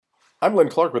I'm Len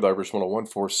Clark with Irish 101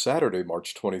 for Saturday,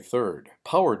 March 23rd,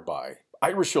 powered by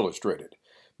Irish Illustrated.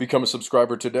 Become a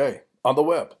subscriber today on the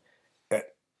web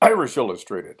at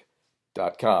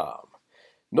irishillustrated.com.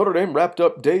 Notre Dame wrapped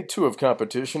up day 2 of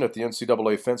competition at the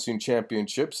NCAA Fencing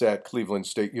Championships at Cleveland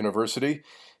State University.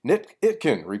 Nick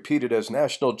Itkin repeated as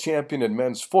national champion in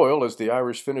men's foil as the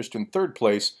Irish finished in 3rd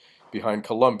place behind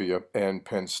Columbia and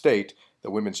Penn State. The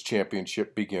women's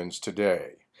championship begins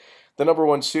today. The number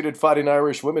 1 seeded Fighting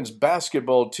Irish women's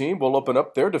basketball team will open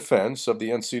up their defense of the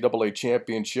NCAA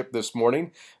championship this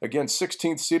morning against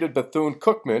 16th seeded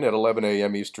Bethune-Cookman at 11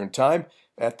 a.m. Eastern Time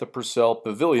at the Purcell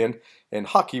Pavilion. And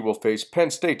hockey will face Penn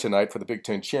State tonight for the Big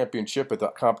Ten championship at the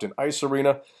Compton Ice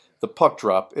Arena. The puck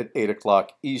drop at 8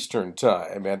 o'clock Eastern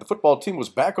Time. And the football team was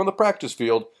back on the practice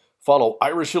field. Follow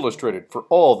Irish Illustrated for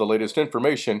all the latest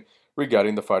information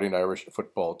regarding the Fighting Irish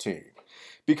football team.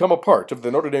 Become a part of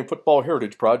the Notre Dame Football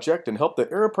Heritage Project and help the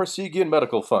Ara Parsegian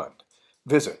Medical Fund.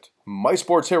 Visit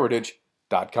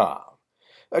mysportsheritage.com.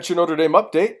 That's your Notre Dame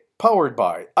update, powered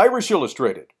by Irish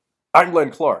Illustrated. I'm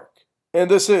Len Clark, and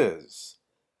this is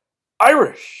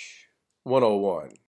Irish 101.